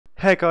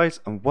Hey guys,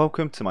 and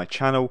welcome to my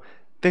channel.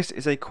 This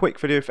is a quick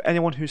video for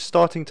anyone who's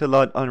starting to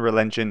learn Unreal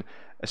Engine,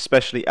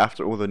 especially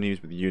after all the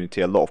news with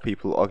Unity. A lot of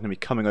people are going to be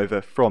coming over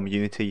from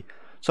Unity,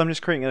 so I'm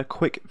just creating a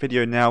quick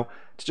video now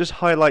to just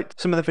highlight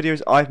some of the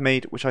videos I've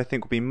made which I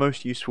think will be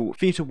most useful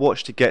for you to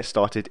watch to get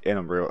started in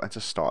Unreal and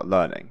to start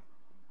learning.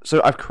 So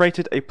I've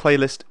created a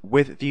playlist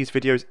with these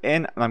videos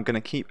in, and I'm going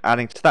to keep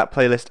adding to that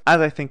playlist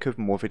as I think of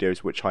more videos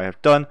which I have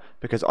done,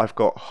 because I've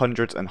got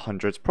hundreds and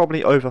hundreds,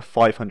 probably over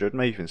 500,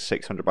 maybe even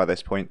 600 by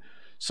this point.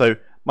 So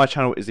my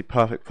channel is the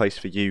perfect place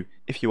for you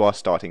if you are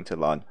starting to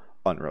learn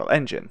Unreal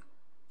Engine.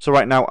 So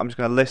right now I'm just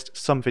going to list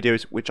some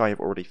videos which I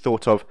have already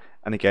thought of,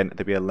 and again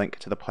there'll be a link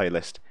to the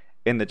playlist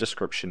in the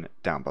description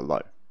down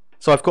below.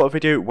 So I've got a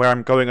video where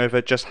I'm going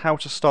over just how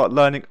to start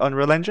learning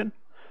Unreal Engine.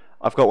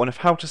 I've got one of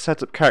how to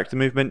set up character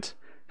movement,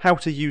 how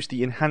to use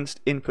the enhanced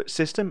input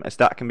system, as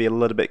that can be a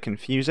little bit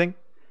confusing,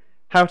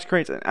 how to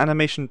create an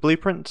animation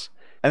blueprint,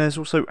 and there's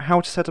also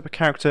how to set up a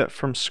character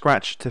from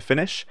scratch to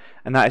finish,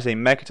 and that is a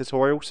mega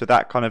tutorial, so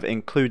that kind of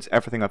includes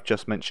everything I've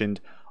just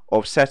mentioned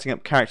of setting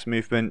up character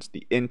movement,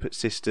 the input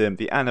system,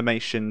 the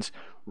animations,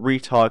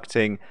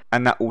 retargeting,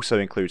 and that also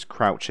includes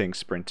crouching,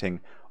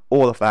 sprinting,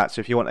 all of that. So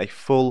if you want a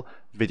full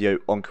video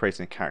on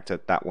creating a character,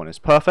 that one is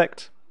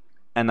perfect,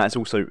 and that's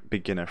also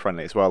beginner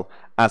friendly as well,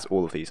 as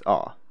all of these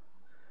are.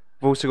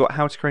 We've also got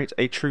how to create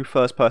a true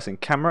first-person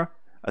camera,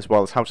 as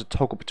well as how to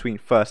toggle between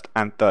first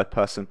and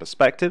third-person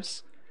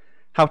perspectives,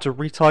 how to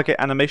retarget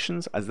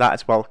animations, as that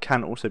as well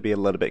can also be a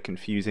little bit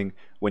confusing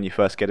when you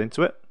first get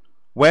into it,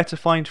 where to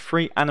find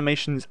free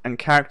animations and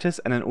characters,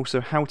 and then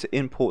also how to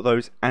import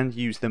those and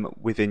use them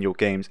within your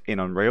games in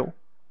Unreal,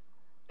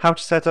 how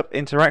to set up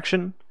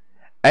interaction,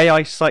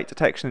 AI sight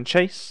detection and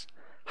chase,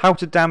 how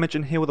to damage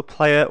and heal the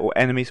player or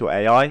enemies or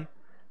AI,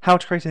 how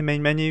to create a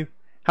main menu,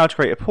 how to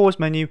create a pause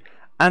menu,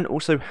 and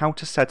also how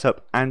to set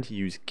up and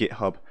use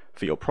GitHub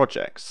for your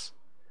projects.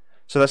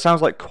 So that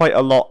sounds like quite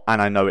a lot, and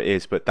I know it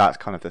is, but that's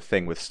kind of the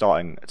thing with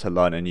starting to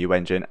learn a new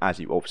engine, as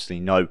you obviously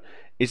know,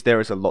 is there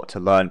is a lot to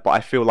learn, but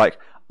I feel like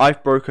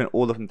I've broken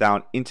all of them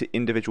down into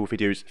individual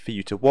videos for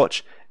you to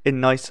watch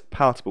in nice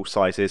palatable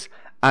sizes,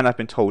 and I've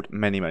been told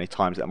many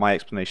times that my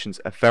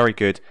explanations are very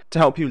good to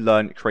help you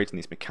learn creating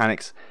these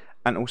mechanics,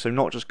 and also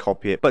not just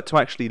copy it, but to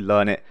actually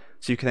learn it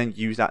so you can then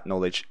use that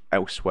knowledge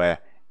elsewhere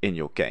in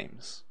your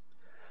games.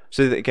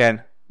 So that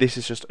again, this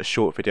is just a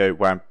short video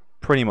where I'm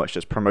pretty much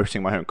just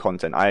promoting my own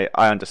content. I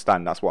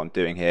understand that's what I'm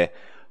doing here,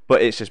 but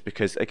it's just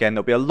because, again,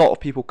 there'll be a lot of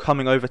people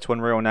coming over to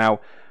Unreal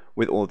now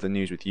with all of the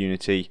news with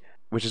Unity,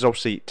 which is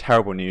obviously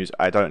terrible news.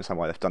 I don't understand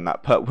why they've done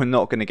that, but we're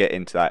not going to get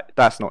into that.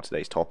 That's not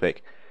today's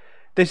topic.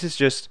 This is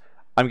just,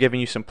 I'm giving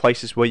you some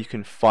places where you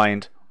can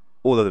find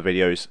all of the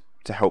videos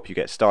to help you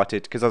get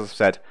started, because as I've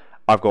said,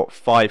 I've got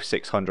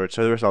 500-600,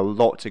 so there's a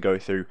lot to go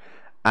through.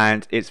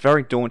 And it's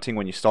very daunting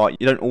when you start.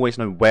 You don't always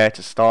know where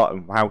to start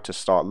and how to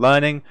start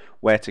learning,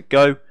 where to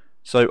go.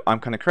 So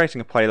I'm kind of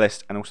creating a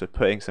playlist and also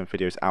putting some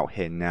videos out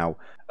here now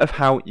of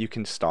how you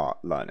can start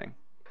learning.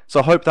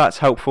 So I hope that's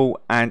helpful,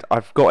 and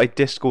I've got a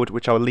Discord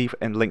which I'll leave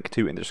a link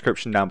to in the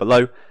description down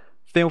below.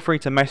 Feel free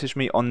to message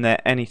me on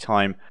there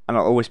anytime, and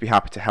I'll always be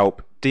happy to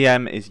help.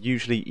 DM is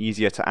usually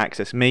easier to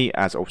access me,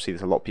 as obviously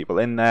there's a lot of people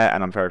in there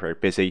and I'm very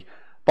busy,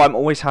 but I'm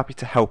always happy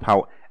to help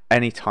out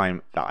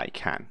anytime that I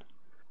can.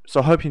 So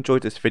I hope you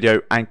enjoyed this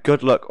video, and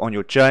good luck on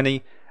your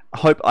journey. I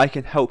hope I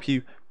can help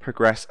you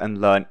progress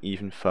and learn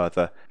even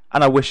further,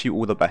 and I wish you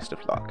all the best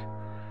of luck.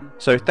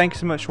 So thank you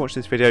so much for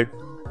watching this video,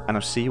 and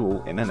I'll see you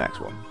all in the next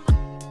one.